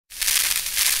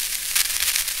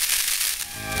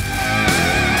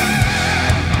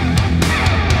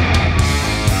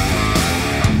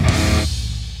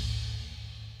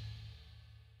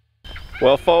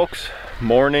Well folks,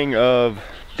 morning of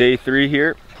day 3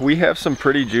 here. We have some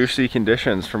pretty juicy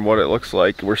conditions from what it looks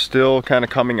like. We're still kind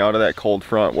of coming out of that cold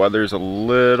front. Weather's a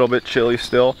little bit chilly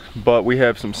still, but we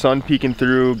have some sun peeking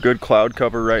through, good cloud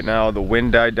cover right now. The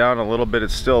wind died down a little bit.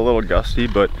 It's still a little gusty,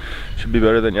 but should be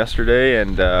better than yesterday.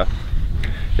 And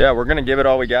yeah, we're gonna give it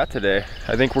all we got today.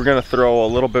 I think we're gonna throw a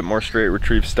little bit more straight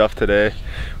retrieve stuff today.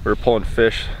 We were pulling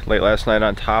fish late last night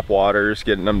on top waters,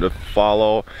 getting them to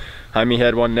follow. Jaime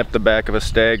had one nip the back of a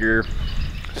stagger.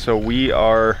 So we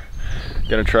are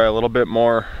gonna try a little bit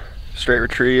more straight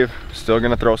retrieve. Still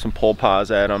gonna throw some pull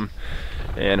paws at them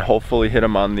and hopefully hit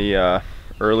them on the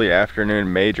early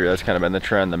afternoon major. That's kind of been the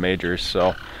trend, the majors.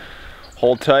 So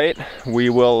hold tight. We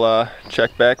will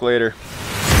check back later.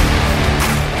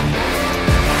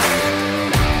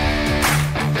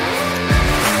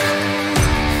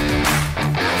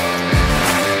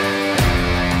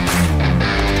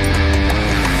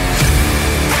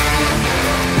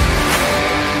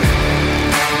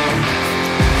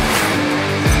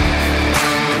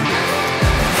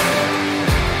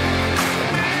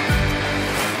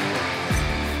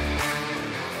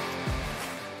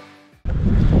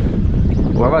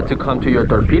 We're about to come to your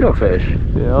torpedo fish.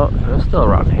 Yeah, they're still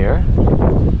around here.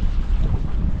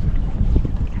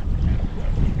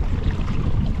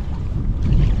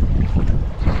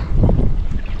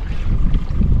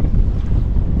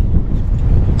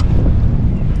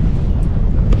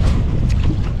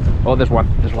 Oh, there's one.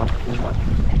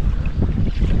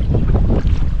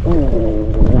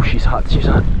 Oh, she's hot.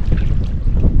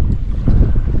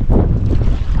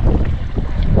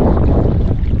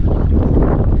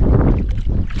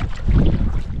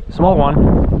 Small one.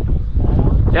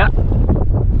 Yeah.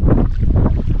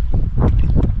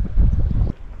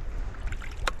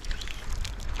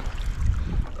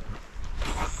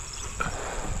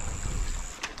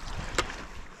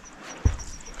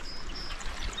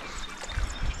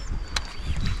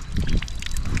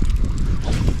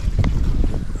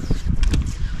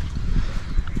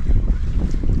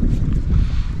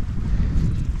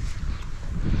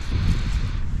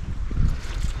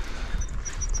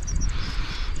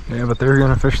 Yeah, but they're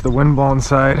gonna fish the wind-blown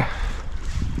side.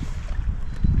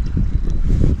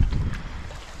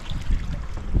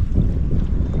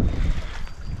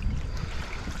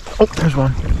 Oh, there's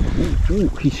one. Ooh,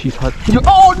 she's hot.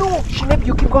 Oh no! She nipped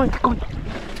you. Keep going.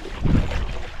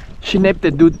 She nipped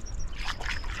it, dude.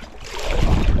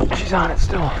 She's on it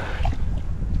still.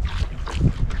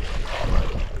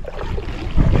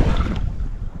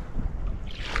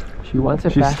 She wants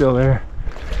it. She's fast. still there.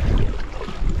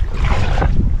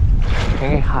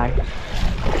 Hey, hi.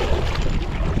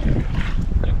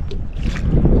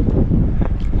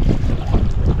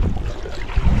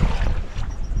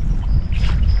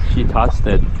 She touched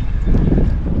it.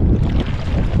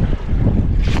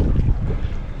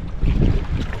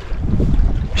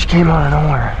 She came out of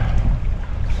nowhere.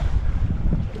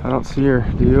 I don't see her,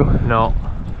 do you? No.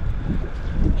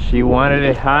 She wanted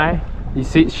it high. You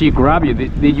see, she grabbed you.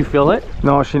 Did you feel it?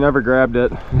 No, she never grabbed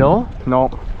it. No? No.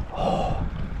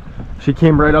 She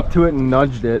came right up to it and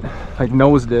nudged it, like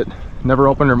nosed it. Never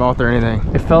opened her mouth or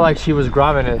anything. It felt like she was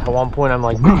grabbing it. At one point, I'm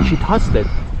like, she touched it.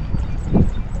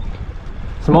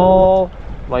 Small,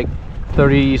 like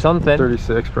 30 something.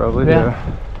 36 probably,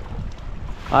 yeah.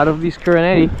 Out of this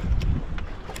current 80.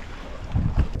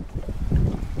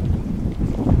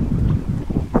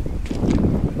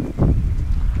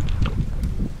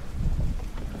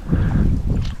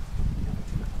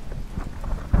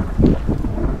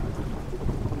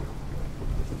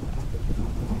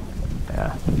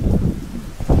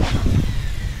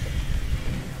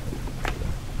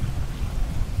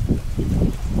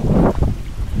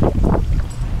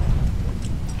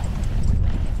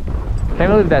 I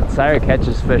can't believe that Sire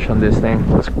catches fish on this thing.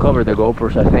 Let's cover the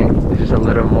GoPros, I think. This is a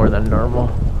little more than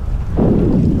normal.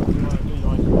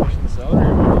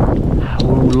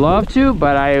 We would love to,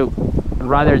 but I'd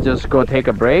rather just go take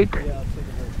a break.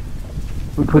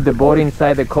 We put the boat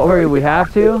inside the cover if we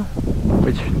have to,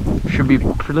 which should be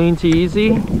plenty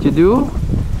easy to do.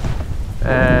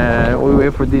 And we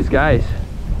wait for these guys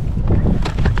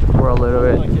for a little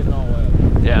bit.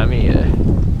 Yeah, me either.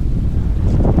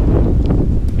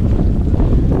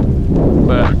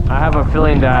 But I have a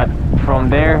feeling that from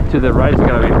there to the right is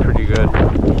gonna be pretty good.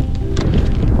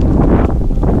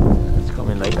 It's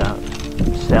coming like a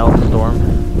cell storm.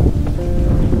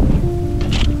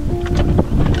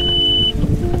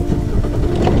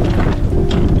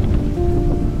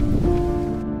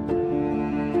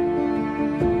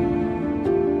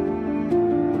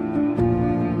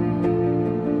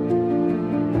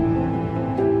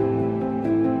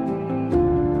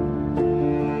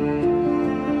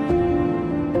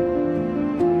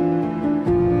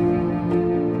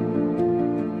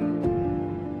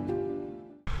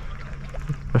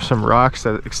 There's some rocks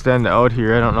that extend out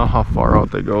here. I don't know how far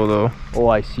out they go though. Oh,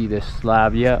 I see this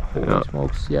slab. Yeah. Holy Yeah.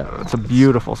 smokes. Yeah. It's a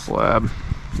beautiful slab.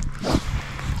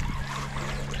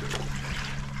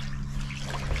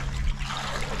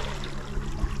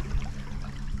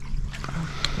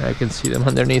 I can see them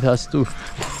underneath us too.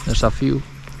 There's a few.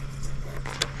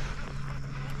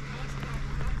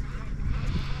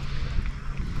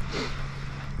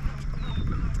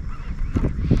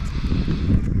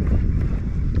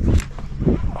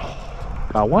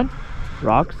 Got one?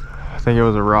 Rocks? I think it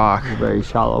was a rock. Very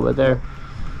shallow over there.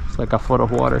 It's like a foot of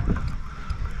water.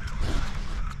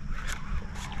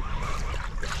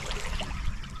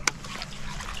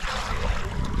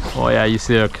 Oh yeah, you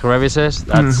see the crevices?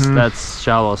 That's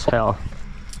shallow as hell.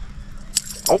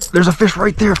 Oh, there's a fish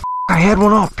right there. I had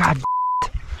one up. God,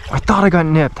 I thought I got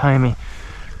nipped, Jaime.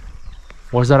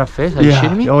 Was that a fish? Are you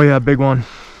shitting me? Oh yeah, big one.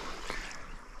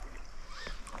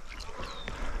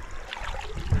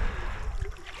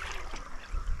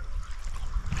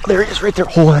 There he is, right there.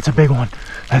 Oh, that's a big one.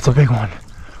 That's a big one.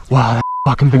 Wow, that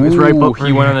fucking big. It's right up.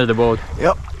 He went under the boat.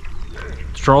 Yep.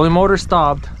 Trolling motor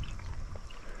stopped.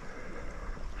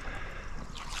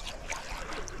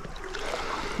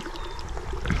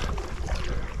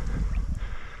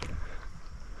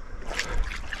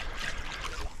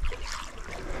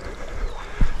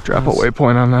 Drop a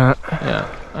waypoint on that. Yeah,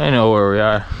 I know where we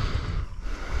are.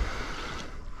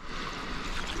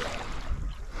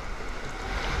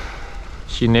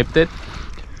 She nipped it.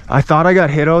 I thought I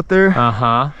got hit out there.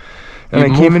 Uh-huh. And You I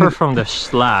came moved her into from the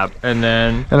slab and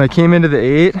then... and I came into the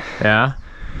 8. Yeah.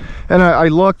 And I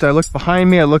looked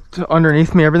behind me, I looked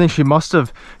underneath me, everything. She must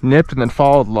have nipped and then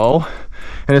followed low.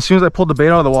 And as soon as I pulled the bait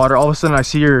out of the water, all of a sudden I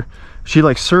see her, she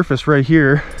like surfaced right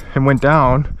here and went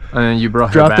down. And then you brought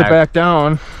her dropped back. it back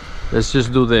down. Let's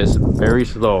just do this very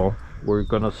slow. We're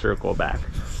gonna circle back.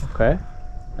 Okay?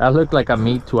 That looked like a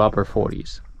mid to upper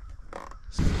 40s.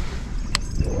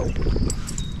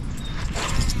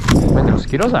 Man, the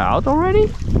mosquitoes are out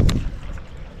already?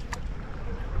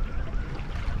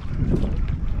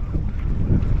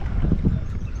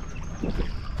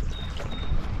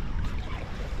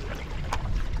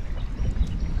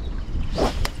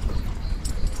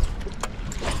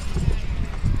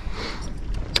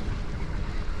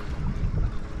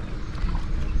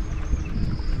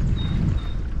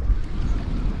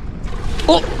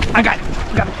 Oh, I got it.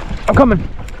 I'm coming.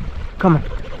 Coming.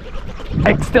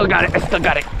 I still got it. I still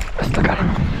got it.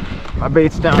 My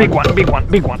bait's down. Big one, Kyle. Big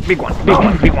one. Big one,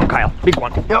 Kyle. Big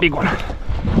one,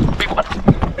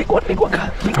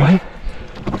 Kyle. Right?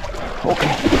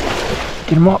 Okay.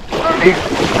 Get him up.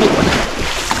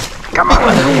 Come on.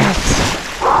 Yes.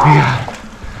 Yeah.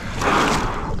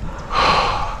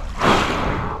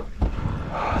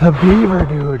 The beaver,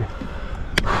 dude.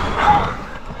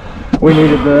 We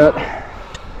needed that.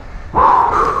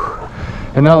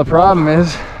 And now the problem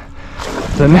is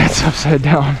the net's upside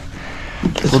down.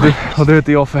 We'll do it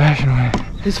the old-fashioned way.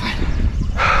 It's fine.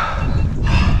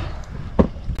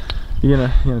 You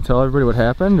gonna tell everybody what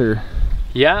happened, or?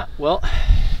 Yeah, well,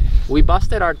 we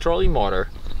busted our trolling motor.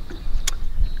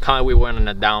 We went on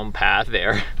a down path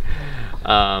there.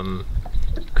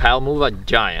 Kyle moved a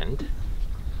giant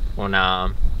on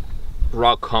a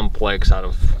rock complex out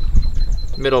of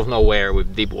middle of nowhere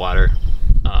with deep water.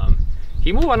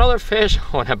 He moved another fish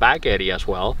on a back eddy as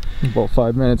well. About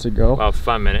 5 minutes ago. About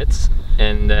 5 minutes.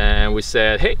 And then we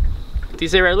said, hey,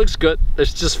 this area looks good.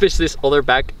 Let's just fish this other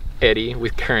back eddy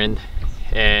with current.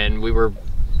 And we were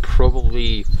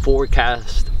probably 4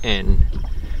 casts in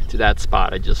to that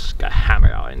spot. I just got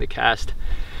hammered out in the cast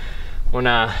on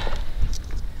a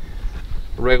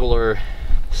regular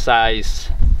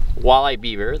size walleye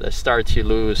beaver that started to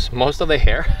lose most of the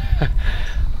hair.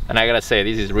 And I gotta say,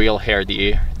 this is real hair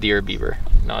deer beaver,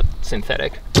 not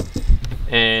synthetic.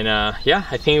 And yeah,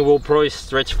 I think we'll probably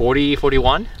stretch 40,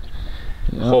 41.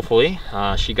 Yep. Hopefully.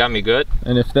 She got me good.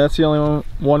 And if that's the only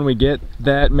one we get,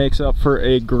 that makes up for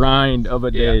a grind of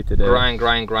a day today. Grind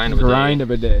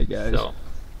of a day, guys. So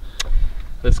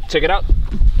let's check it out.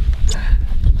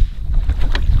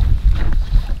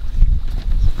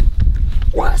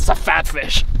 Wow, it's a fat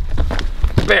fish.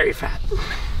 Very fat.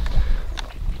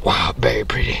 Wow, very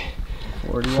pretty.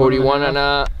 41 and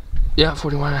a, yeah,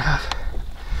 41 and a half.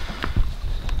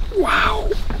 Wow.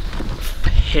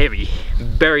 Heavy.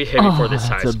 Very heavy for this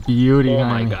size. That's a beauty. Oh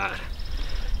my god.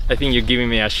 I think you're giving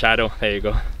me a shadow. There you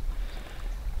go.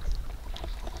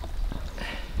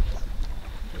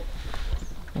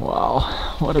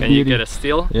 Wow, what a Can beauty. you get a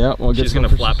still? Yeah, we'll get She's gonna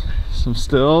flap. Some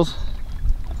stills.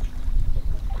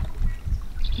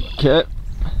 Okay.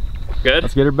 Good?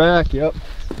 Let's get her back, yep.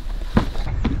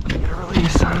 Get a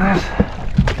release on this.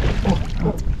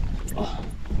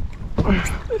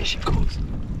 There she goes.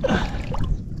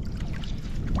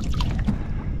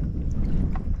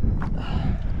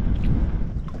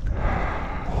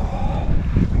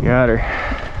 Got her.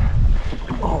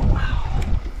 Oh wow.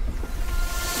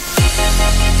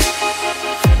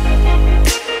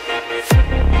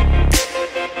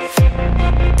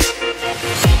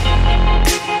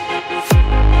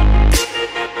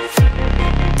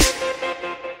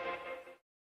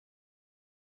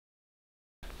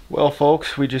 Well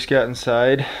folks, we just got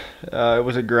inside. It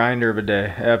was a grinder of a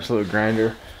day, absolute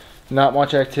grinder. Not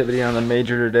much activity on the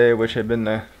major today, which had been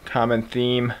the common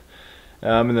theme.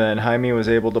 And then Jaime was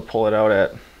able to pull it out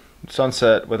at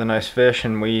sunset with a nice fish,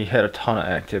 and we had a ton of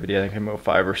activity. I think I moved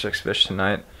 5 or 6 fish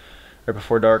tonight, right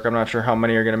before dark. I'm not sure how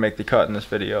many are going to make the cut in this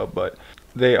video, but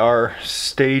they are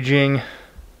staging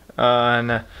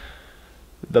on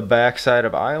the backside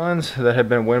of islands that have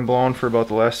been windblown for about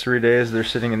the last 3 days. They're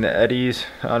sitting in the eddies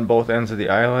on both ends of the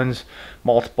islands,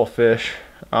 multiple fish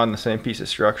on the same piece of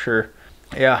structure.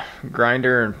 Yeah,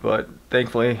 grinder, but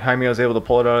thankfully Jaime was able to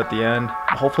pull it out at the end.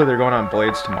 Hopefully they're going on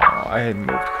blades tomorrow. I had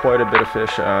moved quite a bit of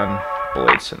fish on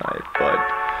blades tonight, but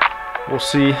we'll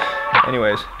see.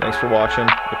 Anyways, thanks for watching.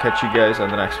 We'll catch you guys on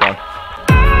the next one.